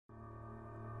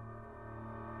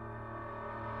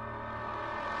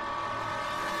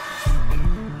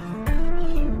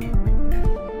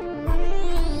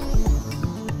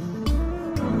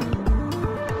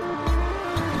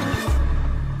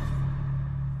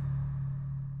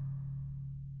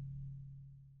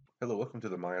Hello, welcome to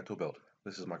the Maya Toolbelt.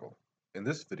 This is Michael. In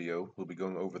this video, we'll be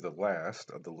going over the last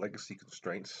of the legacy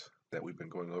constraints that we've been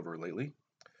going over lately.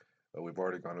 We've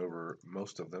already gone over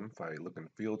most of them. If I look in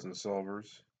fields and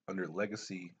solvers, under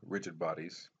legacy rigid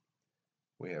bodies,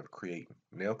 we have create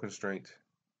nail constraint,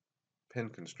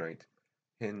 pin constraint,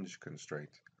 hinge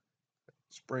constraint,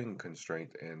 spring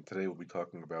constraint, and today we'll be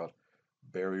talking about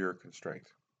barrier constraint.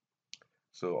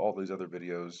 So all these other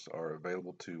videos are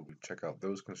available to check out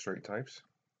those constraint types.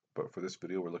 But for this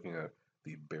video, we're looking at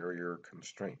the barrier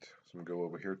constraint. So I'm going to go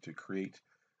over here to create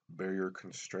barrier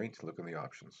constraint, look in the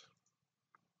options.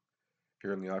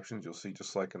 Here in the options, you'll see,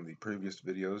 just like in the previous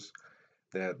videos,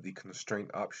 that the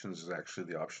constraint options is actually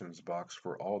the options box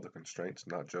for all the constraints,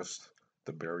 not just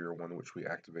the barrier one which we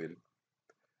activated.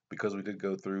 Because we did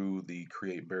go through the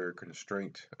create barrier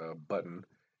constraint button,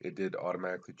 it did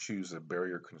automatically choose a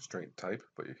barrier constraint type,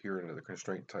 but here in the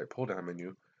constraint type pull-down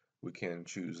menu, we can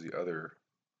choose the other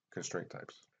constraint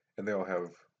types. And they all have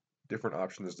different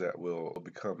options that will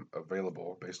become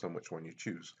available based on which one you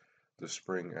choose. The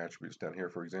spring attributes down here,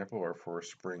 for example, are for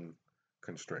spring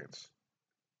constraints.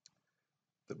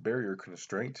 The barrier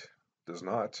constraint does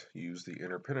not use the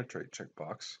interpenetrate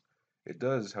checkbox. It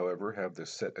does, however, have the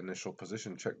set initial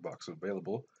position checkbox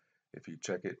available. If you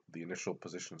check it, the initial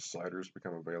position sliders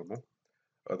become available.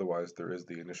 Otherwise, there is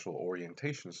the initial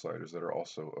orientation sliders that are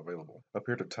also available. Up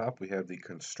here at the top, we have the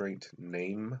constraint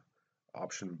name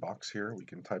option box here. We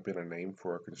can type in a name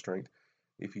for our constraint.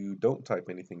 If you don't type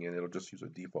anything in, it'll just use a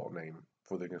default name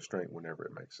for the constraint whenever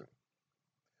it makes it.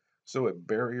 So a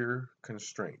barrier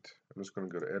constraint, I'm just going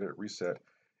to go to edit, reset,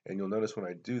 and you'll notice when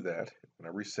I do that, when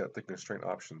I reset the constraint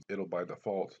options, it'll by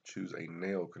default choose a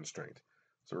nail constraint.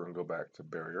 So we're going to go back to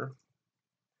barrier,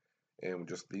 and with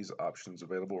just these options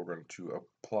available, we're going to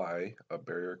apply a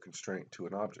barrier constraint to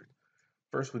an object.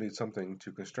 First, we need something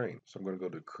to constrain. So I'm going to go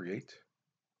to create,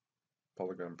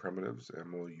 polygon primitives,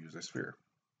 and we'll use a sphere.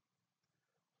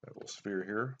 That little sphere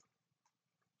here.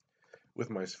 With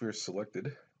my sphere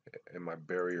selected and my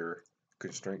barrier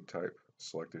constraint type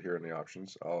selected here in the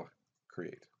options, I'll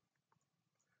create.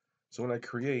 So when I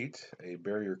create a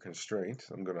barrier constraint,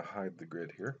 I'm going to hide the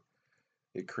grid here.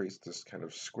 It creates this kind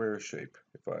of square shape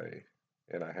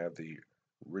and I have the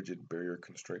rigid barrier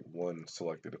constraint 1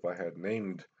 selected. If I had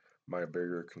named my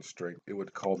barrier constraint, it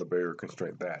would call the barrier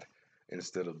constraint that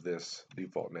instead of this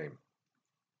default name.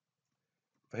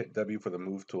 If I hit W for the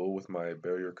move tool with my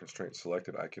barrier constraint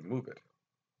selected, I can move it.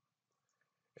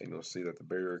 And you'll see that the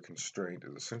barrier constraint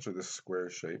is essentially this square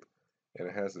shape, and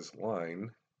it has this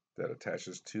line that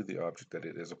attaches to the object that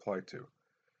it is applied to.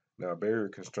 Now, a barrier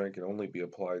constraint can only be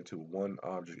applied to one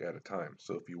object at a time.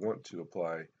 So if you want to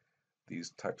apply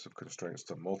these types of constraints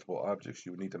to multiple objects,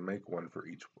 you would need to make one for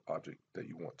each object that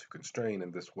you want to constrain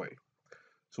in this way.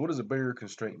 So what does a barrier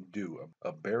constraint do?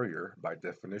 A barrier, by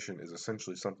definition, is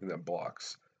essentially something that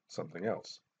blocks something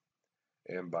else.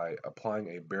 And by applying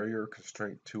a barrier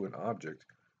constraint to an object,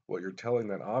 what you're telling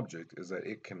that object is that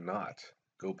it cannot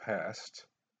go past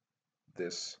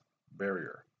this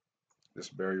barrier. This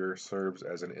barrier serves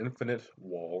as an infinite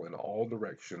wall in all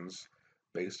directions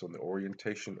based on the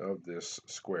orientation of this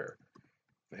square.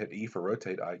 If I hit E for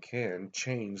rotate, I can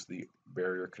change the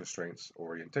barrier constraint's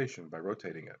orientation by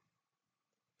rotating it.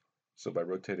 So by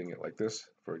rotating it like this,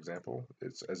 for example,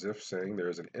 it's as if saying there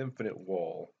is an infinite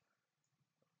wall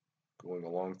going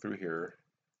along through here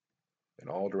in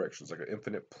all directions, like an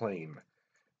infinite plane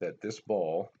that this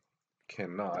ball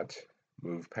cannot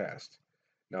move past.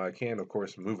 Now I can, of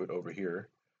course, move it over here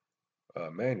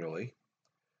manually,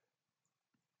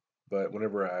 but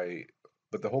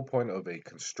the whole point of a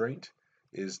constraint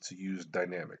is to use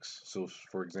dynamics. So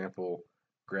for example,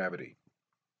 gravity.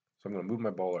 So I'm going to move my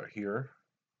ball out here,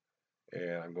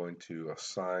 and I'm going to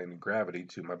assign gravity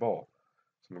to my ball.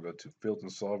 So I'm going to go to fields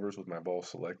and solvers with my ball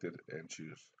selected and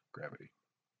choose gravity.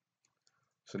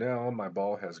 So now my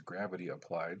ball has gravity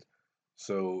applied.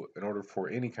 So in order for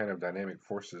any kind of dynamic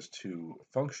forces to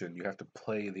function, you have to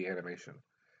play the animation.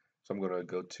 So I'm going to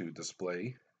go to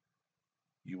display,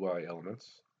 UI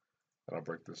elements, and I'll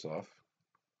break this off.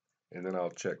 And then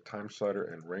I'll check time slider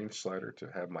and range slider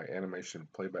to have my animation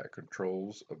playback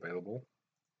controls available.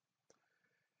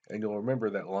 And you'll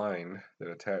remember that line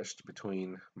that attached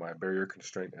between my barrier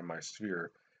constraint and my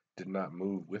sphere did not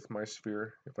move with my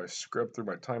sphere. If I scrub through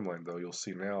my timeline though, you'll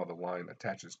see now the line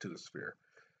attaches to the sphere.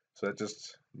 So that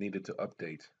just needed to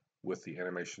update with the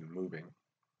animation moving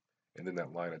and then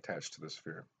that line attached to the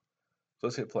sphere. So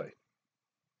let's hit play.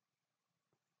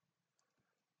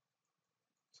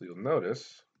 So you'll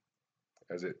notice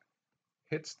as it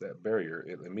hits that barrier,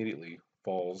 it immediately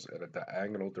falls at a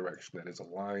diagonal direction that is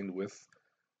aligned with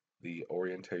the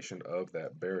orientation of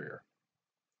that barrier.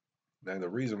 Now, the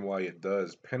reason why it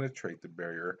does penetrate the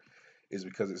barrier is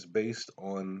because it's based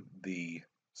on the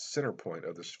center point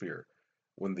of the sphere.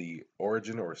 When the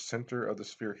origin or center of the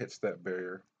sphere hits that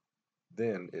barrier,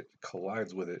 then it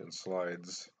collides with it and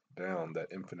slides down that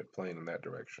infinite plane in that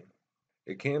direction.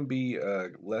 It can be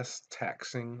less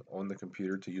taxing on the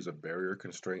computer to use a barrier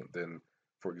constraint than,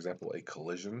 for example, a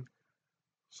collision.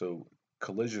 So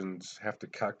collisions have to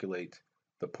calculate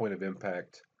the point of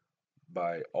impact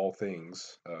by all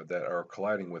things that are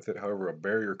colliding with it. However, a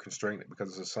barrier constraint, because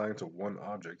it's assigned to one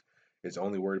object, it's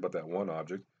only worried about that one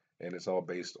object, and it's all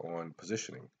based on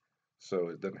positioning. So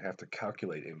it doesn't have to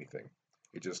calculate anything.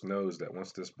 It just knows that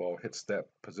once this ball hits that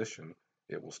position,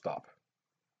 it will stop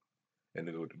and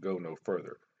it would go no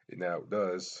further. It now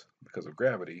does, because of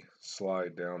gravity,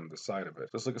 slide down the side of it.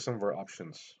 Let's look at some of our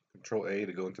options. Control A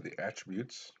to go into the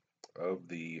attributes of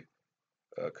the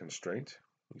constraint.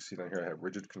 You see down here I have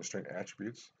rigid constraint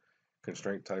attributes.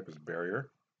 Constraint type is barrier.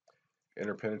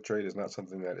 Interpenetrate is not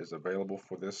something that is available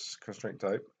for this constraint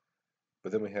type.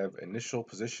 But then we have initial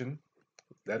position.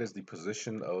 That is the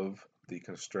position of the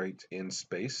constraint in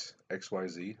space,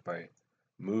 XYZ. If I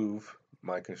move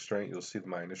my constraint, you'll see that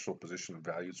my initial position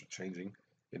values are changing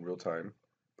in real time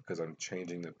because I'm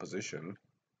changing the position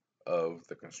of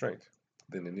the constraint.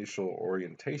 Then initial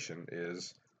orientation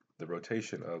is the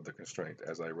rotation of the constraint.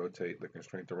 As I rotate the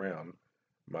constraint around,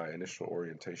 my initial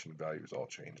orientation values all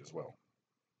change as well.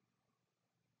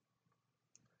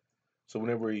 So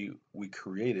whenever we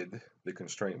created the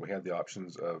constraint, we had the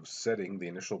options of setting the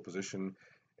initial position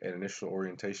and initial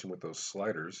orientation with those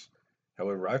sliders.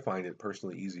 However, I find it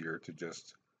personally easier to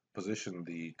just position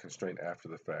the constraint after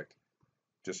the fact,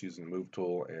 just using the Move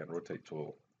tool and Rotate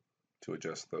tool to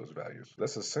adjust those values.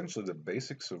 That's essentially the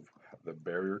basics of the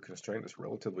barrier constraint. It's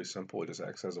relatively simple. It just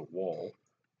acts as a wall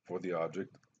for the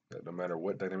object. No matter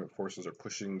what dynamic forces are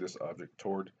pushing this object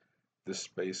toward this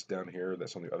space down here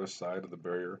that's on the other side of the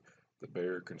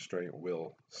barrier constraint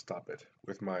will stop it.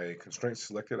 With my constraint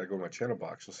selected, I go to my channel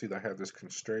box. You'll see that I have this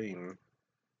constrain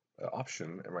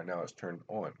option, and right now it's turned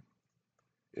on.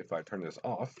 If I turn this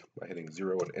off by hitting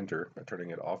 0 and enter, by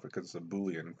turning it off because it's a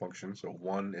Boolean function, so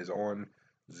 1 is on,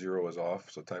 0 is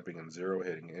off, so typing in 0,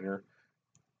 hitting enter,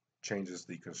 changes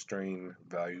the constrain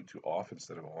value to off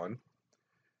instead of on.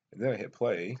 And then I hit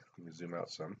play. Let me zoom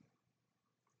out some.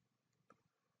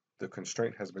 The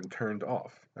constraint has been turned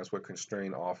off. That's what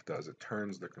constrain off does. It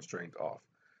turns the constraint off.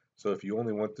 So if you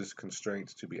only want this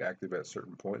constraint to be active at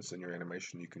certain points in your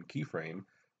animation, you can keyframe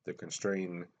the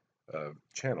constrain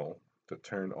channel to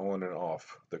turn on and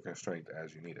off the constraint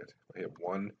as you need it. I hit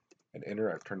 1 and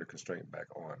enter. I've turned the constraint back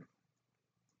on.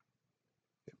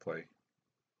 Hit play,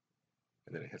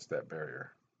 and then it hits that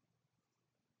barrier.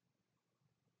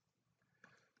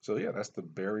 So yeah, that's the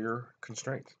barrier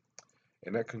constraint.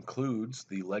 And that concludes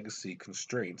the legacy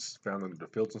constraints found under the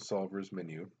Fields and Solvers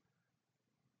menu.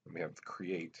 And we have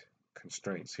create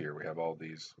constraints here. We have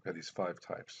these 5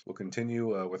 types. We'll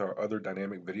continue with our other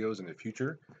dynamic videos in the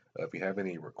future. If you have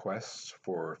any requests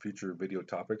for future video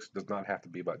topics, it does not have to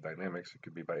be about dynamics. It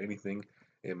could be about anything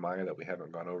in Maya that we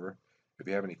haven't gone over. If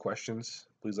you have any questions,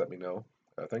 please let me know.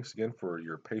 Thanks again for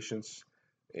your patience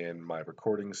in my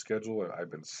recording schedule. I've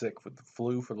been sick with the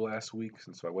flu for the last week,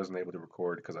 and so I wasn't able to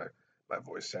record because my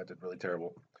voice sounded really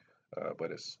terrible.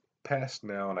 But it's past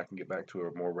now, and I can get back to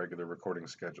a more regular recording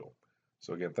schedule.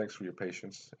 So again, thanks for your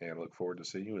patience, and I look forward to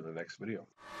seeing you in the next video.